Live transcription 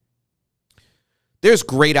There's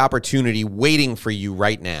great opportunity waiting for you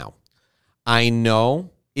right now. I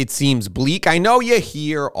know it seems bleak. I know you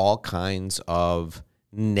hear all kinds of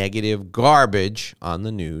negative garbage on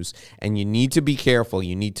the news, and you need to be careful.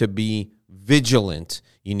 You need to be vigilant.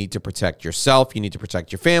 You need to protect yourself. You need to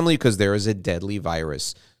protect your family because there is a deadly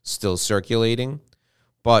virus still circulating.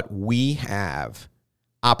 But we have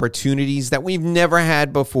opportunities that we've never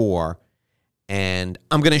had before, and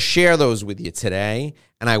I'm going to share those with you today,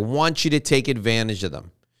 and I want you to take advantage of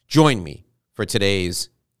them. Join me for today's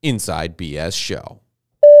Inside BS show.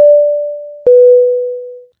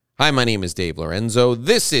 Hi, my name is Dave Lorenzo.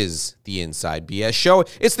 This is the Inside BS show.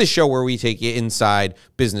 It's the show where we take you inside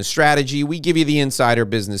business strategy. We give you the insider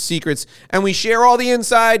business secrets, and we share all the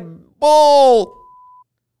inside bull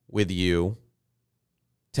with you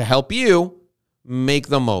to help you make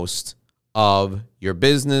the most of your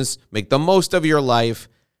business, make the most of your life.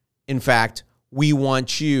 In fact, we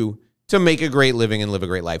want you to make a great living and live a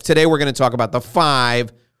great life. Today, we're going to talk about the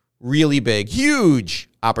 5 really big, huge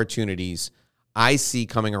opportunities I see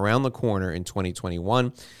coming around the corner in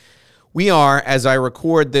 2021. We are, as I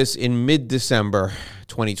record this in mid-December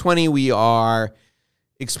 2020, we are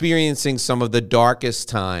experiencing some of the darkest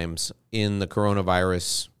times in the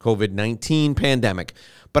coronavirus COVID-19 pandemic.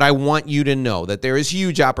 But I want you to know that there is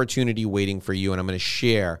huge opportunity waiting for you, and I'm going to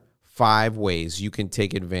share 5 ways you can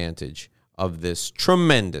take advantage of this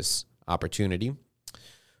tremendous opportunity.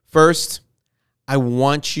 First, I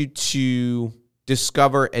want you to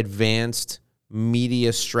discover advanced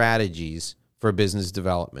media strategies for business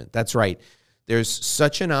development. That's right. There's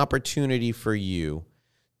such an opportunity for you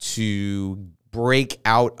to break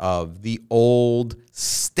out of the old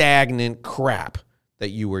stagnant crap that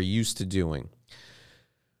you were used to doing.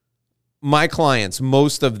 My clients,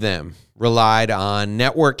 most of them, relied on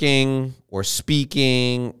networking or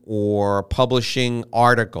speaking or publishing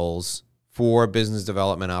articles for business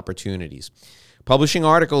development opportunities. Publishing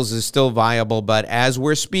articles is still viable, but as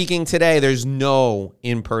we're speaking today, there's no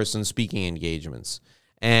in-person speaking engagements.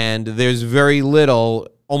 And there's very little,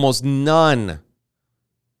 almost none,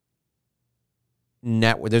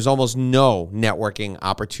 there's almost no networking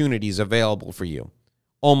opportunities available for you.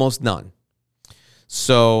 Almost none.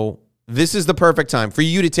 So this is the perfect time for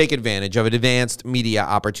you to take advantage of advanced media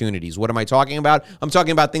opportunities. What am I talking about? I'm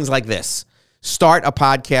talking about things like this. Start a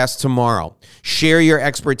podcast tomorrow. Share your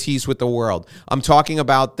expertise with the world. I'm talking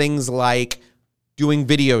about things like doing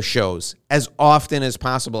video shows as often as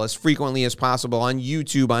possible, as frequently as possible on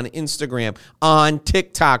YouTube, on Instagram, on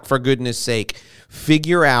TikTok, for goodness sake.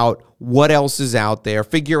 Figure out what else is out there.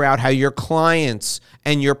 Figure out how your clients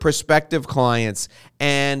and your prospective clients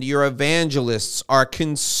and your evangelists are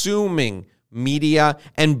consuming media,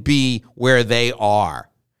 and be where they are.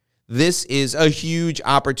 This is a huge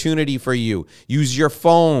opportunity for you. Use your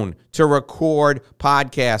phone to record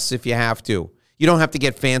podcasts if you have to. You don't have to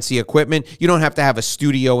get fancy equipment. You don't have to have a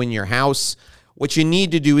studio in your house. What you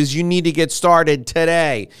need to do is you need to get started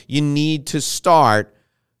today. You need to start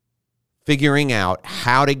figuring out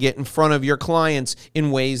how to get in front of your clients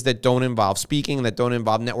in ways that don't involve speaking, that don't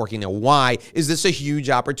involve networking. Now, why is this a huge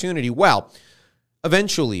opportunity? Well,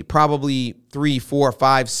 eventually, probably 3, 4,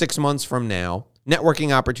 5, 6 months from now,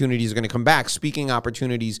 networking opportunities are going to come back. Speaking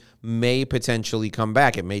opportunities may potentially come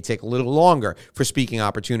back. It may take a little longer for speaking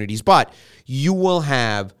opportunities, but you will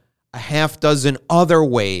have a half dozen other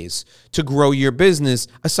ways to grow your business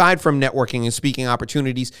aside from networking and speaking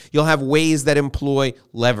opportunities. You'll have ways that employ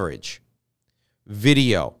leverage,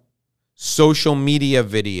 video, social media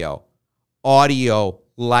video, audio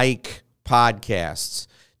like podcasts.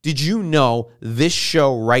 Did you know this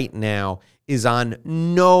show right now is on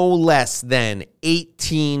no less than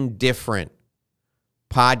 18 different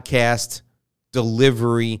podcast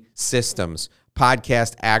delivery systems,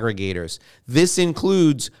 podcast aggregators? This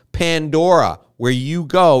includes Pandora, where you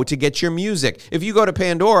go to get your music. If you go to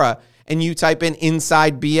Pandora and you type in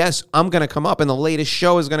Inside BS, I'm going to come up, and the latest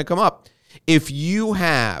show is going to come up. If you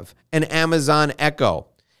have an Amazon Echo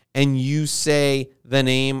and you say the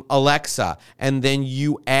name Alexa, and then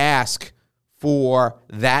you ask for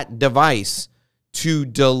that device to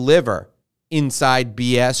deliver Inside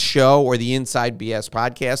BS show or the Inside BS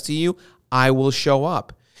podcast to you, I will show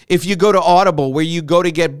up. If you go to Audible, where you go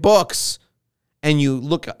to get books, and you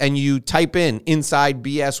look and you type in Inside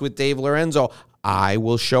BS with Dave Lorenzo, I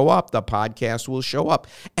will show up. The podcast will show up.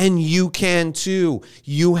 And you can too.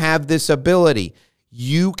 You have this ability.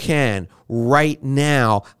 You can right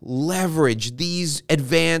now leverage these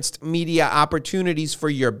advanced media opportunities for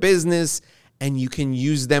your business, and you can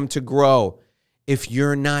use them to grow. If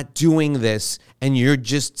you're not doing this and you're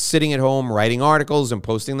just sitting at home writing articles and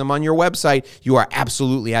posting them on your website, you are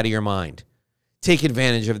absolutely out of your mind. Take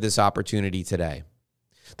advantage of this opportunity today.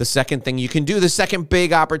 The second thing you can do, the second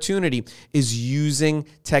big opportunity, is using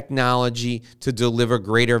technology to deliver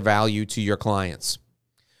greater value to your clients.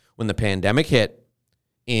 When the pandemic hit,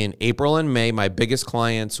 in April and May, my biggest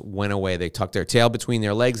clients went away. They tucked their tail between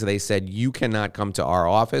their legs. They said, you cannot come to our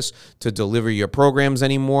office to deliver your programs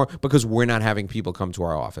anymore because we're not having people come to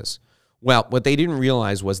our office. Well, what they didn't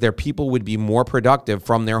realize was their people would be more productive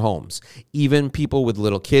from their homes. Even people with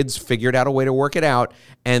little kids figured out a way to work it out,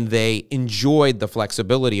 and they enjoyed the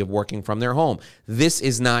flexibility of working from their home. This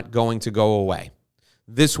is not going to go away.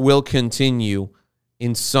 This will continue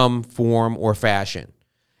in some form or fashion.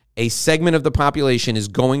 A segment of the population is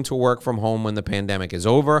going to work from home when the pandemic is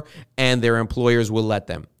over, and their employers will let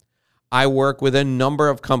them. I work with a number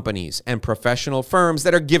of companies and professional firms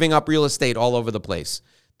that are giving up real estate all over the place.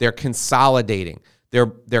 They're consolidating.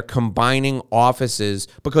 They're combining offices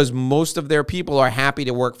because most of their people are happy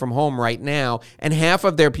to work from home right now, and half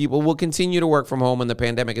of their people will continue to work from home when the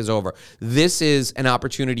pandemic is over. This is an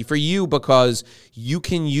opportunity for you because you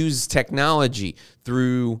can use technology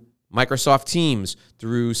through Microsoft Teams,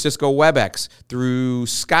 through Cisco WebEx, through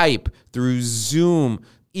Skype, through Zoom,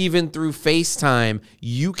 even through FaceTime.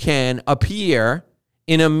 You can appear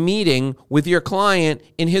in a meeting with your client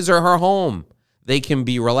in his or her home. They can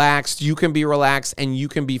be relaxed, you can be relaxed, and you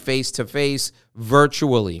can be face-to-face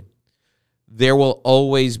virtually. There will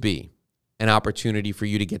always be an opportunity for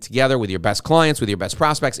you to get together with your best clients, with your best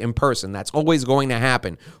prospects in person. That's always going to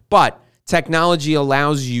happen. But technology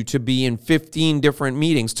allows you to be in 15 different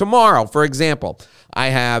meetings. Tomorrow, for example, I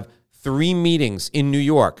have 3 meetings in New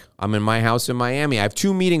York. I'm in my house in Miami. I have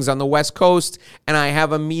 2 meetings on the West Coast, and I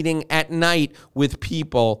have a meeting at night with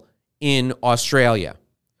people in Australia,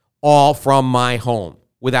 all from my home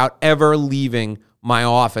without ever leaving my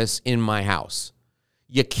office in my house.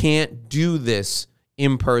 You can't do this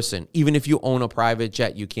in person. Even if you own a private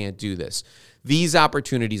jet, you can't do this. These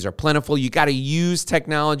opportunities are plentiful. You got to use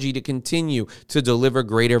technology to continue to deliver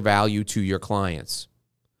greater value to your clients.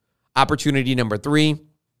 Opportunity number 3,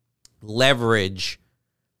 leverage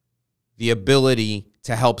the ability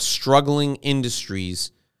to help struggling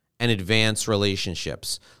industries and advance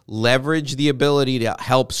relationships. Leverage the ability to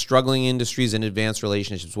help struggling industries and advance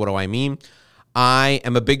relationships. What do I mean? I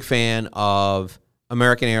am a big fan of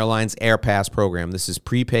American Airlines Air Pass program. This is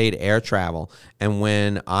prepaid air travel. And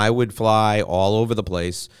when I would fly all over the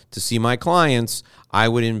place to see my clients, I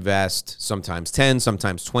would invest sometimes $10,000,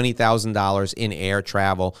 sometimes $20,000 in air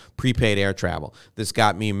travel, prepaid air travel. This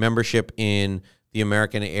got me membership in the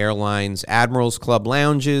American Airlines Admirals Club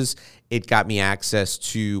lounges. It got me access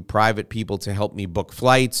to private people to help me book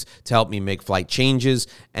flights, to help me make flight changes,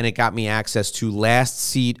 and it got me access to last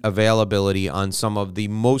seat availability on some of the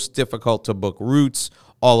most difficult to book routes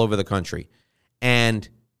all over the country. And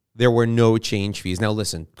there were no change fees. Now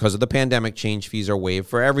listen, because of the pandemic, change fees are waived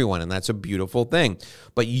for everyone, and that's a beautiful thing.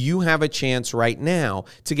 But you have a chance right now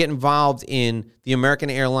to get involved in the American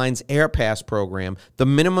Airlines Air Pass program. The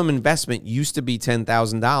minimum investment used to be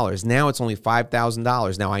 $10,000. Now it's only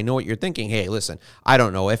 $5,000. Now I know what you're thinking. Hey, listen, I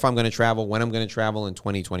don't know if I'm going to travel, when I'm going to travel in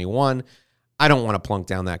 2021. I don't want to plunk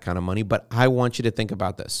down that kind of money, but I want you to think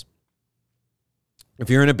about this. If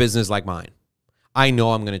you're in a business like mine, I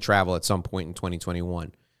know I'm going to travel at some point in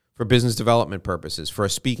 2021. For business development purposes, for a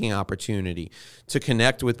speaking opportunity, to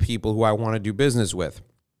connect with people who I want to do business with.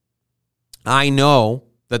 I know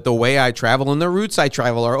that the way I travel and the routes I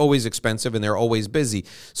travel are always expensive and they're always busy.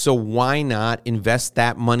 So why not invest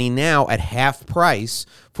that money now at half price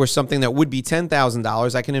for something that would be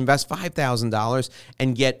 $10,000? I can invest $5,000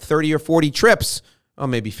 and get 30 or 40 trips. Oh,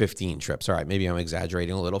 maybe 15 trips. All right, maybe I'm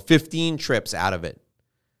exaggerating a little. 15 trips out of it.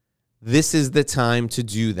 This is the time to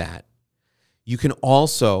do that. You can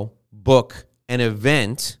also book an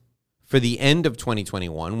event for the end of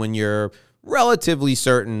 2021 when you're relatively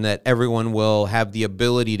certain that everyone will have the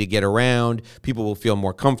ability to get around. People will feel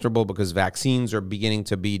more comfortable because vaccines are beginning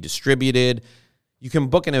to be distributed. You can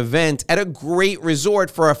book an event at a great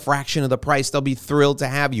resort for a fraction of the price. They'll be thrilled to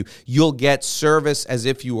have you. You'll get service as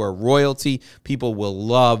if you are royalty. People will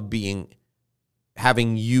love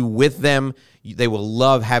having you with them. They will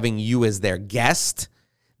love having you as their guest.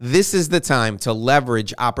 This is the time to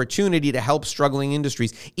leverage opportunity to help struggling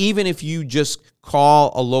industries, even if you just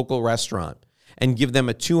call a local restaurant and give them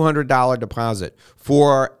a $200 deposit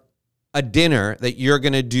for a dinner that you're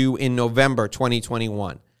going to do in November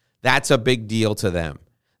 2021. That's a big deal to them.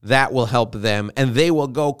 That will help them, and they will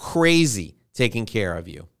go crazy taking care of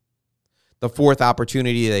you. The fourth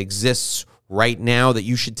opportunity that exists right now that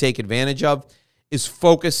you should take advantage of is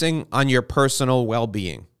focusing on your personal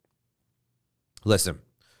well-being. Listen.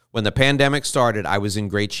 When the pandemic started, I was in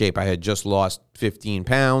great shape. I had just lost 15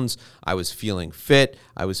 pounds. I was feeling fit.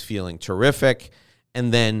 I was feeling terrific.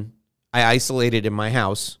 And then I isolated in my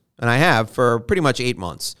house, and I have for pretty much 8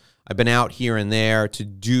 months. I've been out here and there to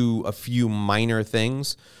do a few minor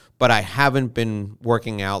things, but I haven't been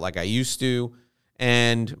working out like I used to.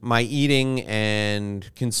 And my eating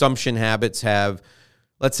and consumption habits have,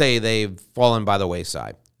 let's say, they've fallen by the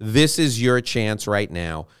wayside. This is your chance right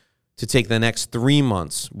now to take the next 3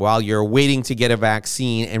 months while you're waiting to get a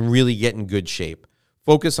vaccine and really get in good shape.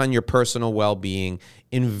 Focus on your personal well-being.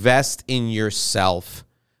 Invest in yourself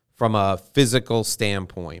from a physical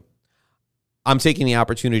standpoint. I'm taking the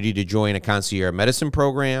opportunity to join a concierge medicine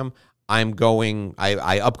program. I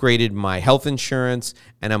upgraded my health insurance,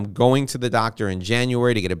 and I'm going to the doctor in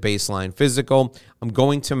January to get a baseline physical. I'm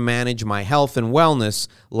going to manage my health and wellness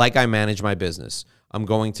like I manage my business. I'm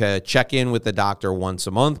going to check in with the doctor once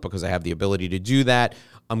a month because I have the ability to do that.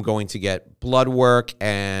 I'm going to get blood work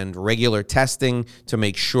and regular testing to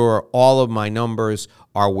make sure all of my numbers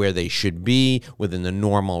are where they should be within the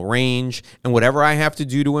normal range. And whatever I have to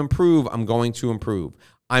do to improve, I'm going to improve.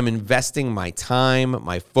 I'm investing my time,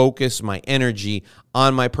 my focus, my energy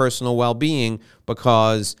on my personal well-being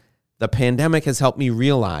because the pandemic has helped me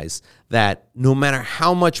realize that no matter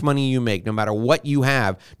how much money you make, no matter what you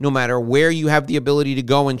have, no matter where you have the ability to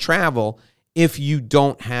go and travel, if you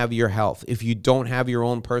don't have your health, if you don't have your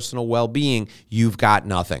own personal well-being, you've got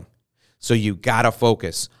nothing. So you got to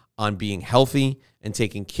focus on being healthy and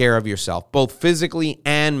taking care of yourself, both physically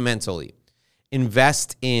and mentally.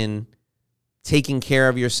 Invest in taking care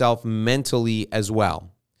of yourself mentally as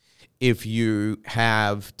well. If you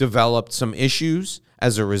have developed some issues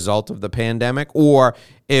as a result of the pandemic, or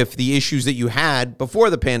if the issues that you had before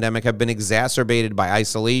the pandemic have been exacerbated by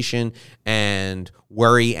isolation and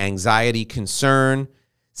worry, anxiety, concern,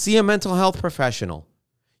 see a mental health professional.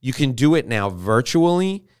 You can do it now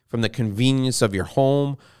virtually from the convenience of your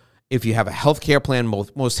home. If you have a healthcare plan,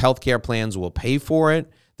 most healthcare plans will pay for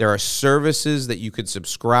it. There are services that you could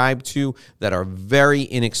subscribe to that are very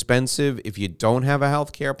inexpensive if you don't have a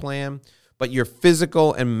healthcare plan. But your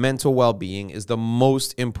physical and mental well-being is the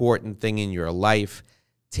most important thing in your life.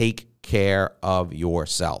 Take care of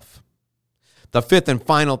yourself. The fifth and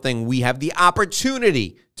final thing we have the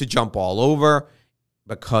opportunity to jump all over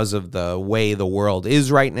because of the way the world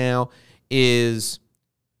is right now is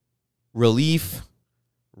relief,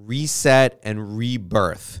 reset, and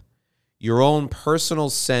rebirth. Your own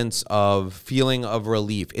personal sense of feeling of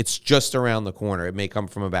relief. It's just around the corner. It may come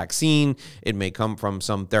from a vaccine. It may come from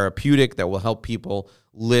some therapeutic that will help people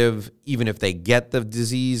live, even if they get the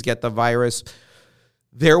disease, get the virus.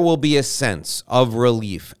 There will be a sense of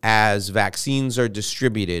relief as vaccines are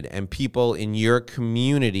distributed and people in your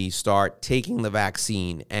community start taking the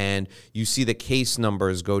vaccine and you see the case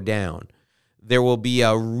numbers go down. There will be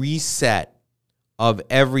a reset of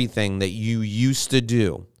everything that you used to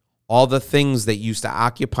do. All the things that used to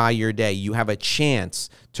occupy your day, you have a chance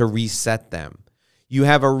to reset them. You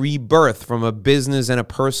have a rebirth from a business and a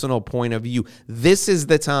personal point of view. This is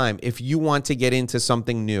the time, if you want to get into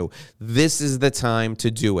something new, this is the time to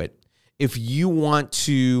do it. If you want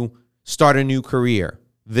to start a new career,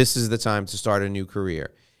 this is the time to start a new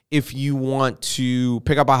career. If you want to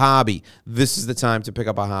pick up a hobby, this is the time to pick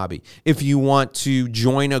up a hobby. If you want to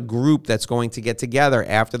join a group that's going to get together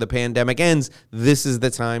after the pandemic ends, this is the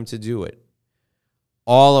time to do it.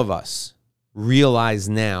 All of us realize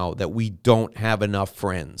now that we don't have enough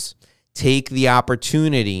friends. Take the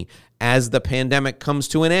opportunity as the pandemic comes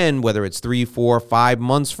to an end, whether it's 3, 4, 5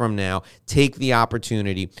 months from now, take the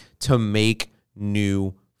opportunity to make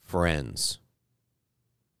new friends.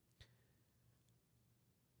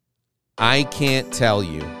 I can't tell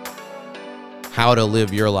you how to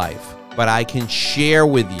live your life, but I can share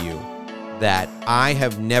with you that I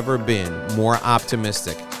have never been more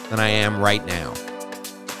optimistic than I am right now.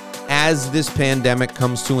 As this pandemic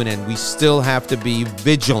comes to an end, we still have to be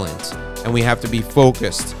vigilant and we have to be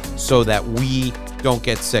focused so that we don't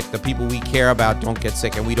get sick. The people we care about don't get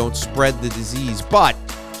sick and we don't spread the disease. But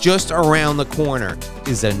just around the corner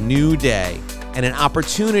is a new day and an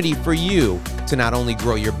opportunity for you to not only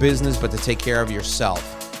grow your business, but to take care of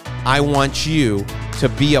yourself. I want you to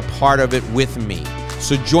be a part of it with me.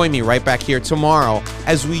 So join me right back here tomorrow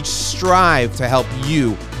as we strive to help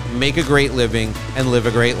you make a great living and live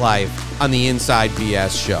a great life on the Inside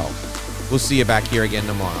BS Show. We'll see you back here again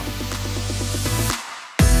tomorrow.